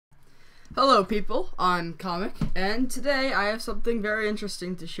Hello people, I'm Comic, and today I have something very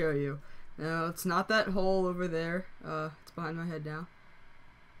interesting to show you. No, it's not that hole over there. It's behind my head now.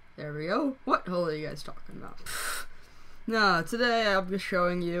 There we go. What hole are you guys talking about? No, today I'll be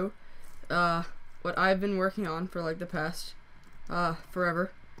showing you what I've been working on for like the past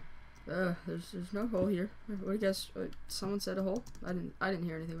forever. There's no hole here. What do you guys? Someone said a hole. I didn't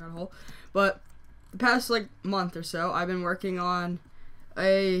hear anything about a hole. But the past like month or so, I've been working on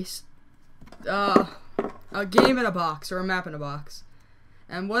a game in a box, or a map in a box.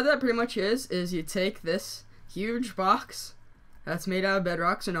 And what that pretty much is you take this huge box that's made out of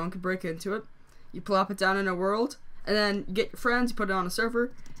bedrock so no one can break into it, you plop it down in a world, and then you get your friends, you put it on a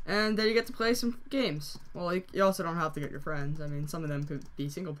server, and then you get to play some games. Well, you also don't have to get your friends. I mean, some of them could be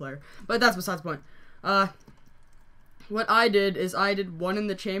single player, but that's besides the point. What I did is I did One in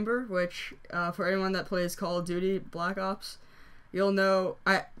the Chamber, which for anyone that plays Call of Duty Black Ops, you'll know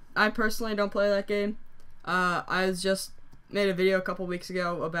I personally don't play that game. I just made a video a couple weeks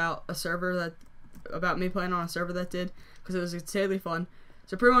ago about about me playing on a server that did, because it was insanely fun.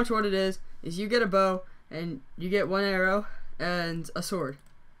 So pretty much what it is you get a bow and you get one arrow and a sword,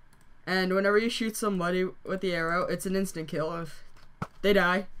 and whenever you shoot somebody with the arrow, it's an instant kill. If they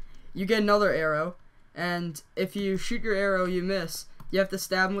die, you get another arrow, and if you shoot your arrow, you miss, you have to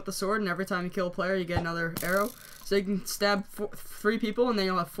stab them with the sword, and every time you kill a player, you get another arrow. So you can stab 3 people, and then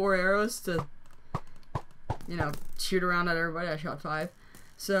you'll have 4 arrows to, you know, shoot around at everybody. I shot 5.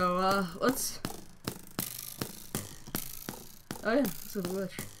 So, let's... Oh yeah, this is a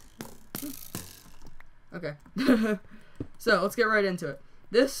glitch. Okay. So, let's get right into it.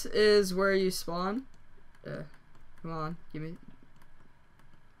 This is where you spawn. Come on, give me...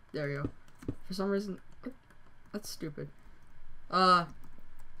 There we go. For some reason... That's stupid.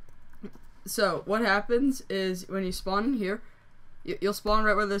 So, what happens is, when you spawn in here, you'll spawn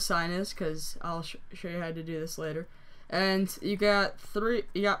right where the sign is, because I'll show you how to do this later. And you got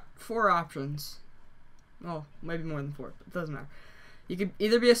 4 options. Well, maybe more than 4, but it doesn't matter. You could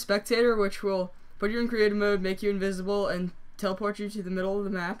either be a spectator, which will put you in creative mode, make you invisible, and teleport you to the middle of the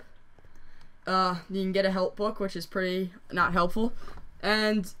map. You can get a help book, which is pretty not helpful.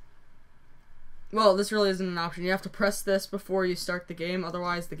 And... well, this really isn't an option. You have to press this before you start the game,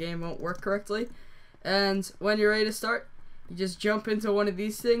 otherwise the game won't work correctly. And when you're ready to start, you just jump into one of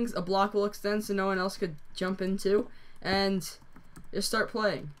these things. A block will extend so no one else could jump into, and just start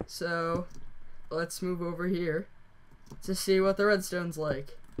playing. So, let's move over here to see what the redstone's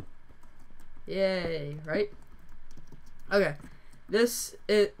like. Yay, right? Okay, this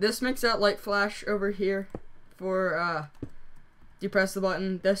makes that light flash over here for, you press the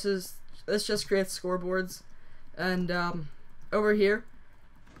button. This just creates scoreboards, and over here,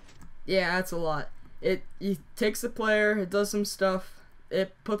 yeah, that's a lot. It takes the player, it does some stuff,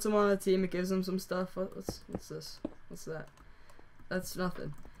 it puts them on a team, it gives them some stuff. What's this? What's that? That's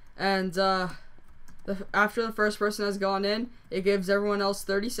nothing. And after the first person has gone in, it gives everyone else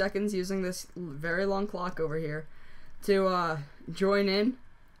 30 seconds using this very long clock over here to join in,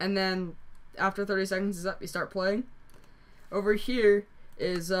 and then after 30 seconds is up, you start playing. Over here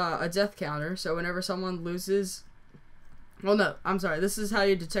is a death counter, so whenever someone loses, well, no, I'm sorry, this is how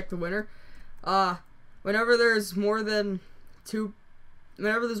you detect the winner. Whenever there's more than 2,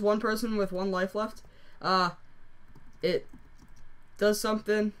 whenever there's one person with 1 life left, it does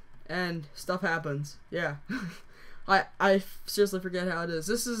something and stuff happens. Yeah. I seriously forget how it is.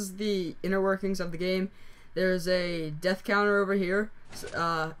 This is the inner workings of the game. There's a death counter over here.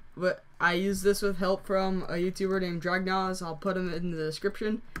 But I use this with help from a YouTuber named Dragnaz. I'll put him in the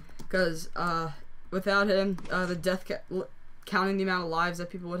description, because without him, the counting the amount of lives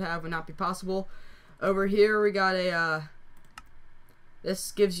that people would have would not be possible. Over here we got a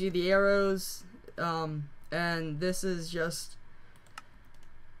this gives you the arrows, and this is just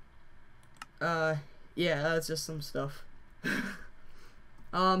yeah, that's just some stuff.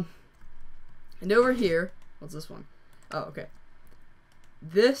 And over here, what's this one? Oh, okay.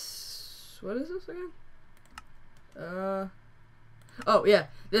 This, what is this again? Oh yeah,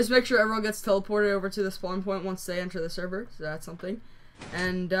 this makes sure everyone gets teleported over to the spawn point once they enter the server, so that's something.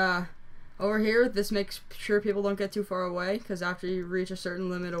 And over here, this makes sure people don't get too far away, because after you reach a certain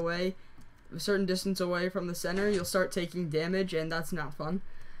limit away, a certain distance away from the center, you'll start taking damage, and that's not fun.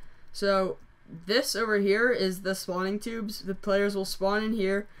 So this over here is the spawning tubes. The players will spawn in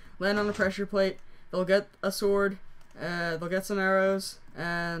here, land on a pressure plate, they'll get a sword, they'll get some arrows,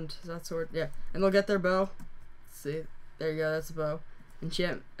 and is that sword? Yeah, and they'll get their bow. Let's see, there you go, that's a bow.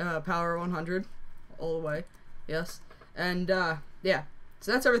 Enchant power 100 all the way. Yes, and yeah.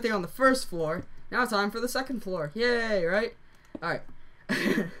 So that's everything on the first floor. Now time for the second floor. Yay, right? All right.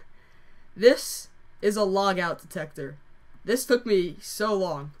 This is a logout detector. This took me so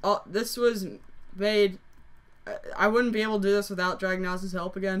long. This was made. I wouldn't be able to do this without Dragnoz's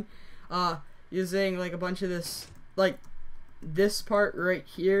help again. Using like a bunch of this, like this part right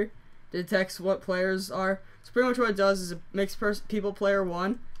here detects what players are. So pretty much what it does is it makes people player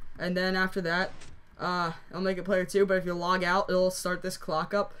 1, and then after that, it'll make it player 2. But if you log out, it'll start this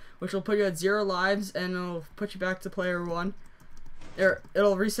clock up, which will put you at 0 lives, and it'll put you back to player 1.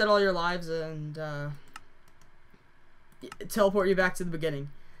 It'll reset all your lives and teleport you back to the beginning.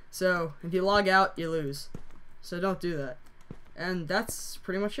 So if you log out, you lose. So don't do that. And that's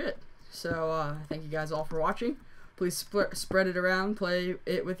pretty much it. So thank you guys all for watching. Please spread it around, play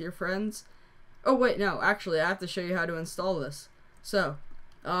it with your friends. Oh wait, no, actually I have to show you how to install this. So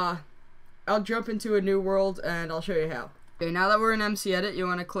I'll jump into a new world and I'll show you how. Okay, now that we're in MC Edit, you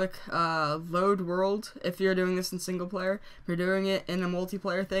want to click load world if you're doing this in single player. If you're doing it in a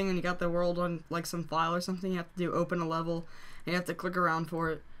multiplayer thing and you got the world on like some file or something, you have to do open a level and you have to click around for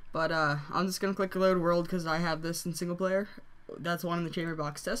it. But I'm just going to click load world because I have this in single player. That's one in the chamber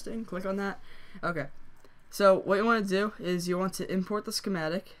box testing. Click on that. Okay. So what you want to do is you want to import the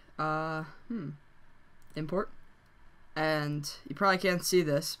schematic. Import. And you probably can't see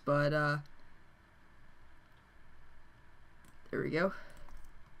this, but there we go.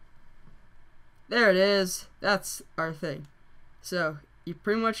 There it is. That's our thing. So you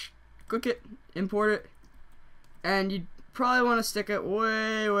pretty much click it, import it, and you probably want to stick it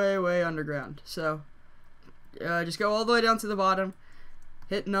way, way, way underground. So just go all the way down to the bottom,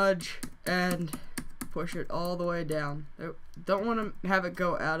 hit nudge, and push it all the way down. Don't want to have it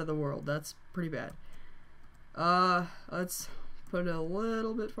go out of the world. That's pretty bad. Let's put it a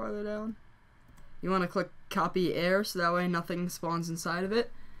little bit farther down. You want to click copy air so that way nothing spawns inside of it,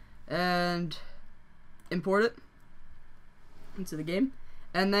 and import it into the game.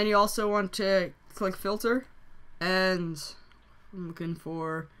 And then you also want to click filter, and I'm looking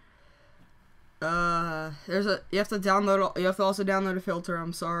for you have to download, you have to also download a filter.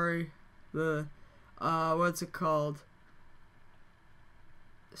 I'm sorry, the what's it called?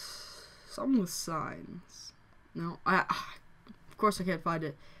 Something with signs. No, of course I can't find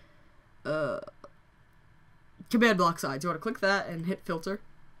it. Command block sides. You want to click that and hit filter,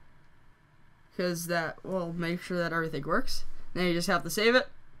 because that will make sure that everything works. Then you just have to save it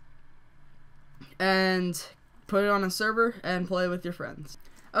and put it on a server and play with your friends.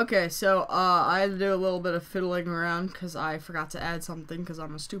 Okay, so I had to do a little bit of fiddling around because I forgot to add something because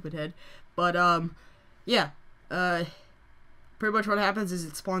I'm a stupid head. But yeah, pretty much what happens is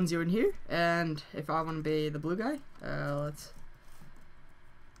it spawns you in here, and if I want to be the blue guy,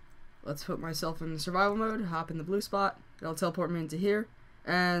 let's put myself in survival mode, hop in the blue spot, it'll teleport me into here,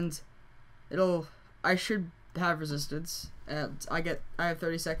 and I should have resistance, and I have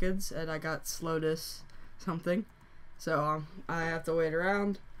 30 seconds, and I got slowness something, so I have to wait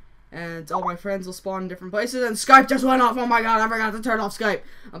around, and all my friends will spawn in different places, and Skype just went off. Oh my god, I forgot to turn off Skype.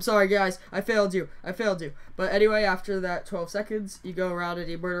 I'm sorry guys, I failed you. But anyway, after that 12 seconds, you go around and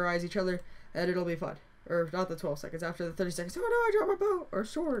you murderize each other, and it'll be fun. Or not the 12 seconds, after the 30 seconds, oh no, I dropped my bow, or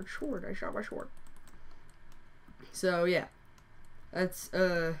sword, I shot my sword. So yeah, that's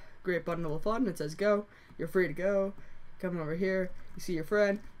a great bundle of fun. It says go, you're free to go, come over here, you see your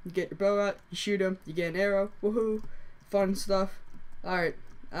friend, you get your bow out, you shoot him, you get an arrow, woohoo, fun stuff. Alright,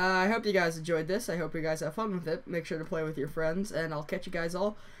 I hope you guys enjoyed this, I hope you guys have fun with it, make sure to play with your friends, and I'll catch you guys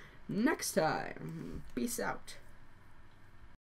all next time. Peace out.